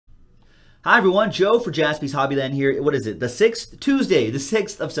Hi everyone, Joe for Jaspys Hobbyland here. What is it? Tuesday, the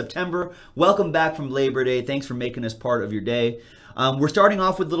 6th of September. Welcome back from Labor Day. Thanks for making us part of your day. We're starting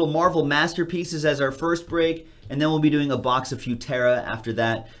off with little Marvel Masterpieces as our first break, and then we'll be doing a box of Futera after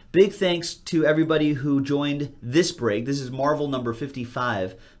that. Big thanks to everybody who joined this break. This is Marvel number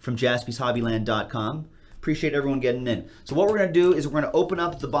 55 from JaspysHobbyland.com. Appreciate everyone getting in. So what we're going to do is we're going to open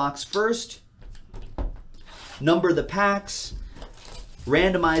up the box first, number the packs,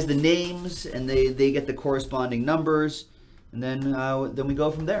 randomize the names, and they get the corresponding numbers, and then we go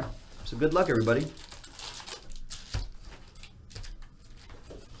from there. So good luck, everybody.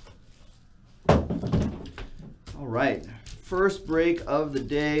 All right, first break of the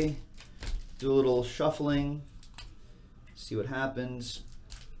day. Do a little shuffling, see what happens.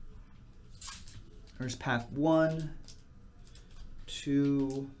 Here's pack 1,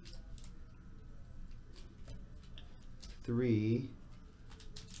 2, 3,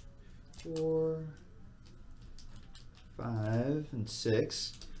 4, 5, and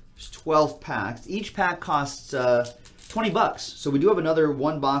 6. There's 12 packs. Each pack costs 20 bucks. So we do have another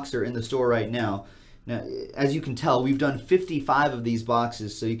one boxer in the store right now. Now, as you can tell, we've done 55 of these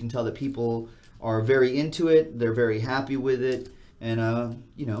boxes, so you can tell that people are very into it. They're very happy with it. And,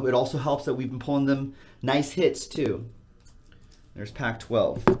 you know, it also helps that we've been pulling them nice hits, too. There's pack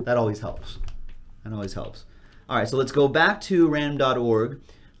 12. That always helps. That always helps. All right, so let's go back to random.org.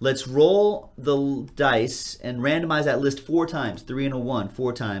 Let's roll the dice and randomize that list 4 times. 3 and a 1,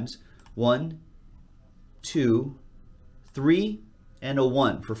 4 times. 1, 2, 3, and a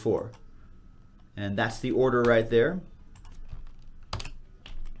 1 for 4. And that's the order right there.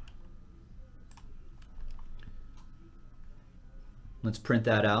 Let's print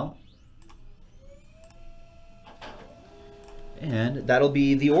that out. And that'll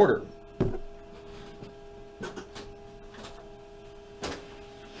be the order.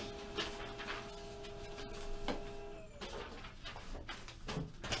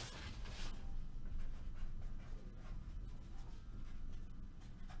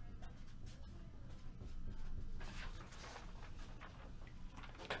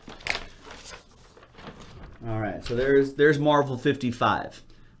 All right, so there's Marvel 55.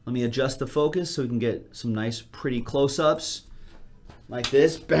 Let me adjust the focus so we can get some nice, pretty close-ups like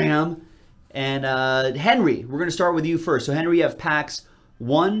this. Bam! And Henry, we're going to start with you first. So Henry, you have packs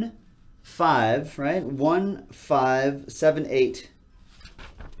 1, 5, right? 1, 5, 7, 8.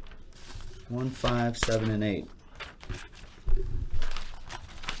 1, 5, 7, and 8.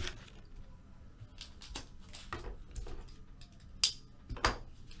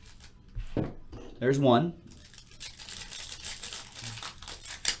 There's 1.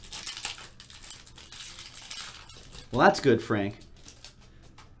 Well, that's good, Frank.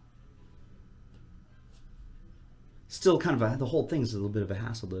 Still kind of the whole thing's a little bit of a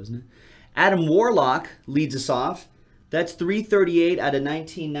hassle, though, isn't it? Adam Warlock leads us off. That's 338 out of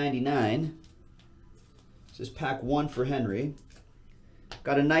 1999. This is pack 1 for Henry.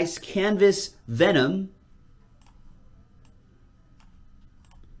 Got a nice canvas Venom.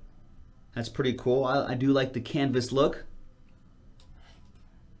 That's pretty cool. I do like the canvas look.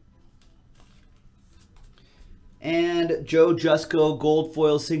 And Joe Jusko Gold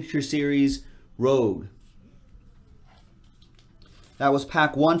Foil Signature Series Rogue. That was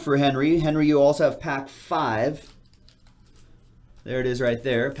pack 1 for Henry. Henry, you also have pack 5. There it is right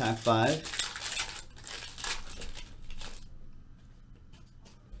there, pack 5.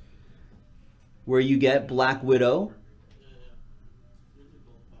 Where you get Black Widow.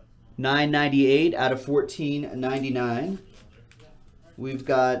 998 out of 1499. We've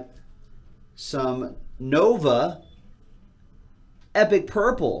got some Nova Epic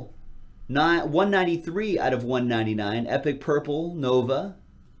Purple, 193 out of 199. Epic Purple Nova.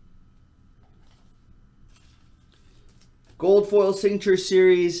 Gold Foil Signature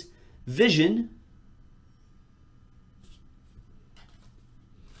Series Vision.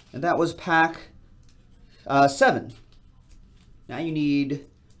 And that was pack 7. Now you need,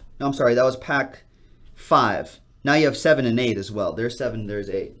 no, I'm sorry, that was pack 5. Now you have 7 and 8 as well. There's 7, there's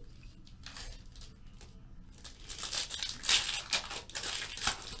 8.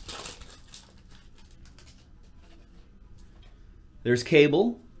 There's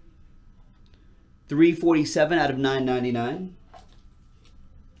Cable, 347 out of 999.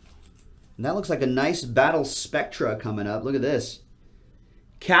 And that looks like a nice Battle Spectra coming up. Look at this.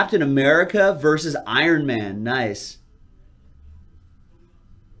 Captain America versus Iron Man. Nice.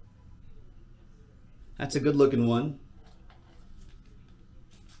 That's a good looking one.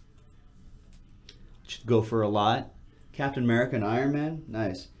 Should go for a lot. Captain America and Iron Man.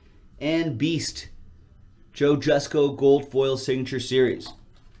 Nice. And Beast. Joe Jusko Gold Foil Signature Series.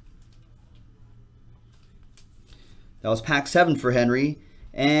 That was pack 7 for Henry.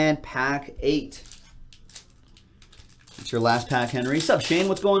 And pack 8. It's your last pack, Henry. What's up, Shane?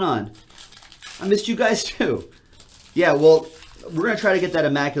 What's going on? I missed you guys too. Yeah, well, we're going to try to get that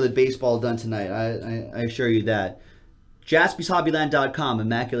Immaculate Baseball done tonight. I assure you that. JaspysHobbyland.com,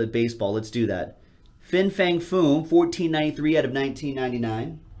 Immaculate Baseball. Let's do that. Fin Fang Foom, 1493 out of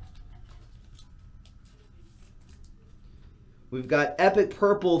 1999. We've got Epic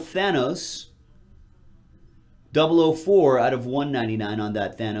Purple Thanos, 004 out of 199 on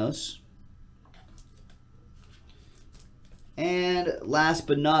that Thanos. And last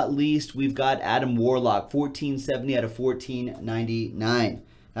but not least, we've got Adam Warlock, 1470 out of 1499.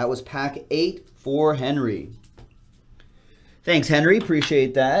 That was pack 8 for Henry. Thanks, Henry.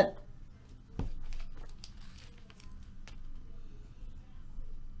 Appreciate that.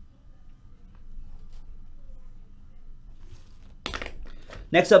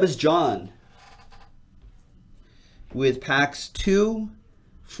 Next up is John with packs 2,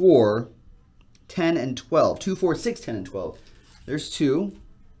 4, 10, and 12. 2, 4, 6, 10, and 12. There's 2.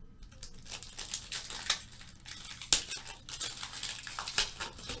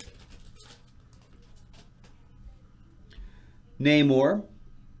 Namor,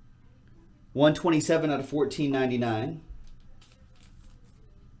 127 out of 1499.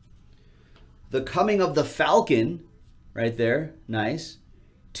 The Coming of the Falcon, right there, nice.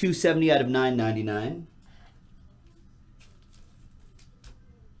 270 out of 999.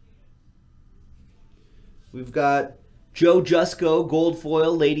 We've got Joe Jusko, Gold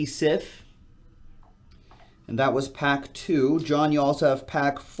Foil, Lady Sif. And that was pack 2. John, you also have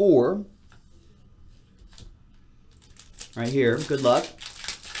pack 4. Right here. Good luck.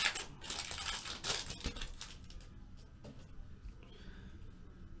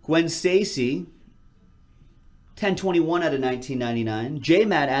 Gwen Stacy, 1021 out of 1999.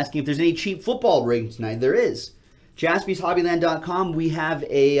 J-Matt asking if there's any cheap football rig tonight. There is. JaspysHobbyland.com, we have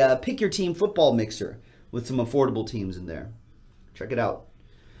a pick your team football mixer with some affordable teams in there. Check it out.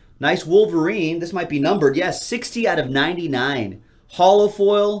 Nice Wolverine. This might be numbered. Yes, 60 out of 99.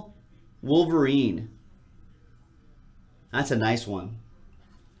 Holofoil Wolverine. That's a nice one.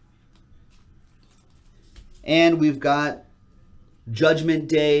 And we've got Judgment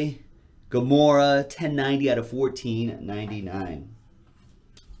Day, Gamora, 1090 out of 1499.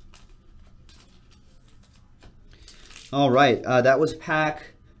 All right, that was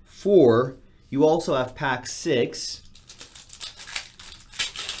pack 4. You also have pack 6.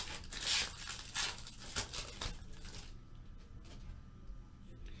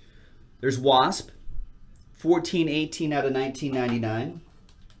 There's Wasp, 1418 out of 1999.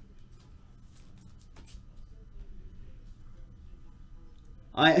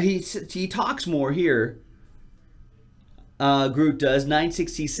 He talks more here. Groot does,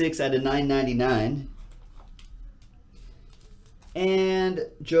 966 out of 999. And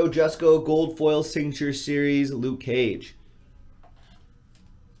Joe Jusko, Gold Foil Signature Series, Luke Cage.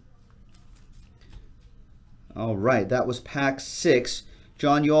 All right, that was pack 6.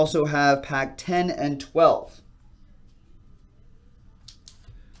 John, you also have pack 10 and 12.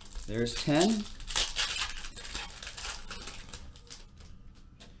 There's 10.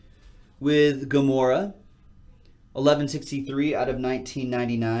 With Gamora, 1163 out of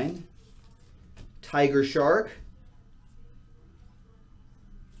 1999. Tiger Shark,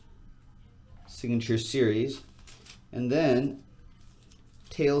 Signature Series. And then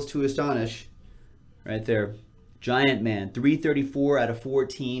Tales to Astonish, right there. Giant Man, 334 out of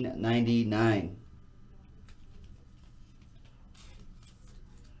 1499.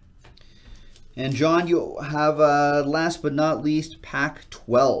 And John, you have last but not least, pack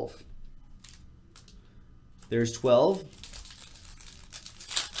 12. There's 12.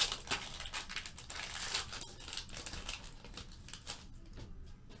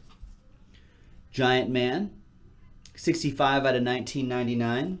 Giant Man, 65 out of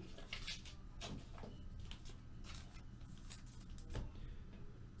 1999.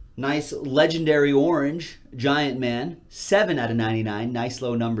 Nice Legendary Orange, Giant Man, 7 out of 99. Nice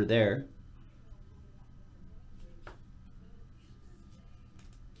low number there.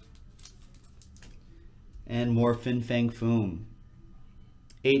 And more Fin Fang Foom,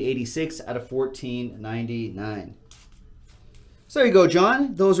 886 out of 1499. So there you go,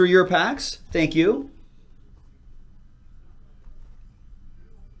 John. Those were your packs. Thank you.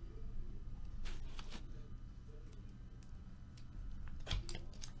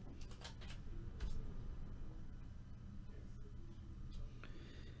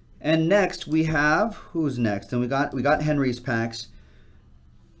 And next we have, who's next? And we got Henry's packs.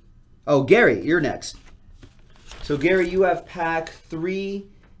 Oh, Gary, you're next. So Gary, you have pack 3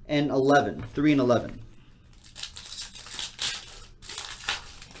 and 11. 3 and 11.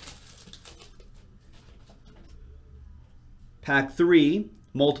 Pack 3,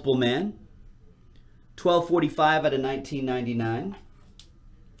 Multiple Man. 1245 out of 1999.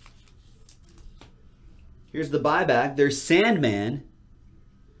 Here's the buyback. There's Sandman.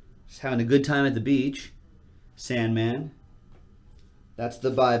 Just having a good time at the beach. Sandman. That's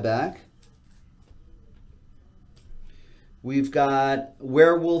the buyback. We've got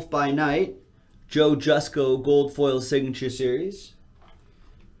Werewolf by Night. Joe Jusko Gold Foil Signature Series.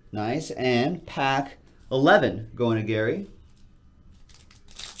 Nice. And pack 11 going to Gary.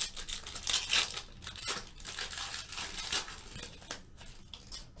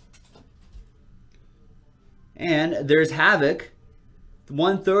 And there's Havoc,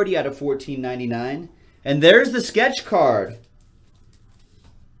 130 out of 14.99. And there's the sketch card.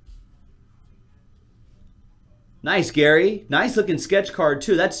 Nice, Gary. Nice looking sketch card,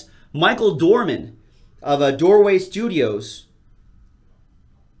 too. That's Michael Dorman of Doorway Studios.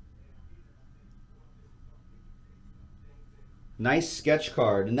 Nice sketch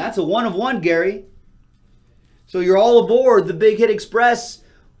card. And that's a 1 of 1, Gary. So you're all aboard the Big Hit Express.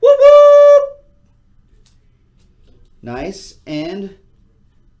 Whoop, whoop! Nice. And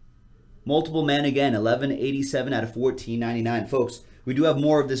Multiple Man again, 1187 out of 14.99. Folks, we do have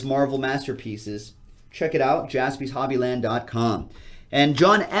more of this Marvel Masterpieces. Check it out, JaspysHobbyland.com. And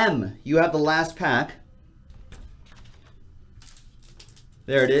John M., you have the last pack.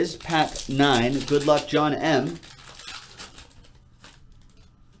 There it is, pack 9. Good luck, John M.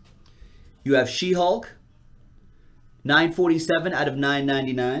 You have She-Hulk, 947 out of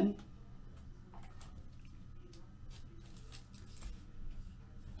 9.99.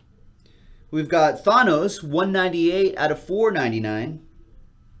 We've got Thanos, 198 out of 4.99.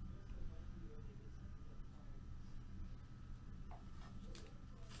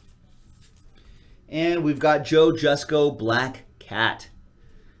 And we've got Joe Jusko Black Cat.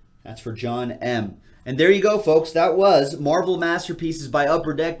 That's for John M. And there you go, folks. That was Marvel Masterpieces by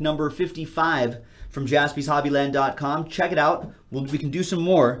Upper Deck number 55 from JaspysHobbyland.com. Check it out. We can do some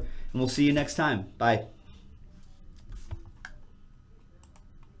more, and we'll see you next time. Bye.